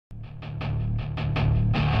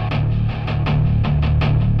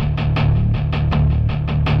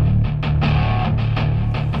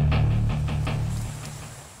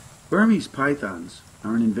Burmese pythons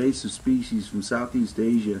are an invasive species from Southeast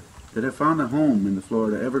Asia that have found a home in the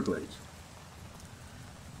Florida Everglades.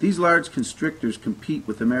 These large constrictors compete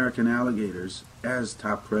with American alligators as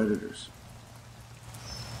top predators.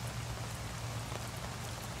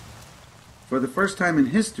 For the first time in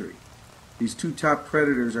history, these two top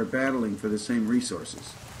predators are battling for the same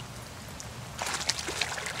resources.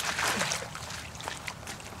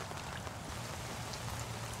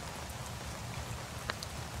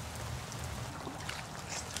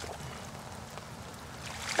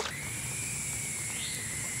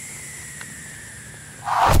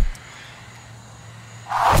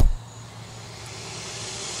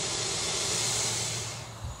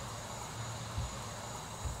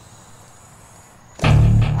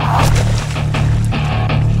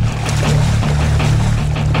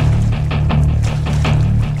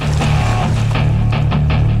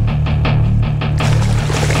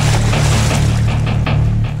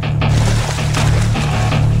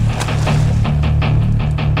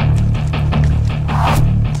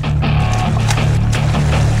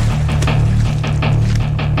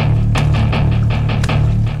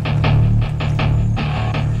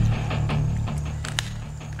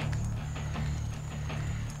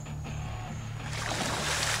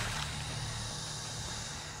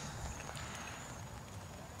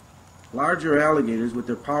 Larger alligators with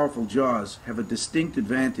their powerful jaws have a distinct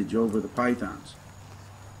advantage over the pythons.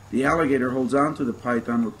 The alligator holds onto the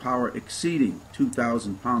python with power exceeding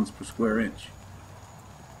 2,000 pounds per square inch.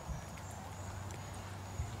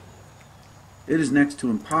 It is next to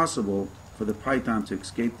impossible for the python to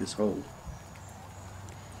escape this hold.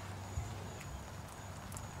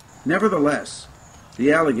 Nevertheless,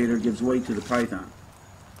 the alligator gives way to the python.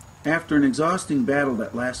 After an exhausting battle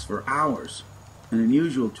that lasts for hours, an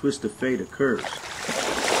unusual twist of fate occurs.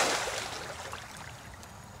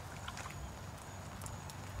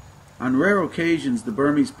 On rare occasions, the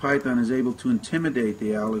Burmese python is able to intimidate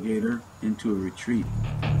the alligator into a retreat.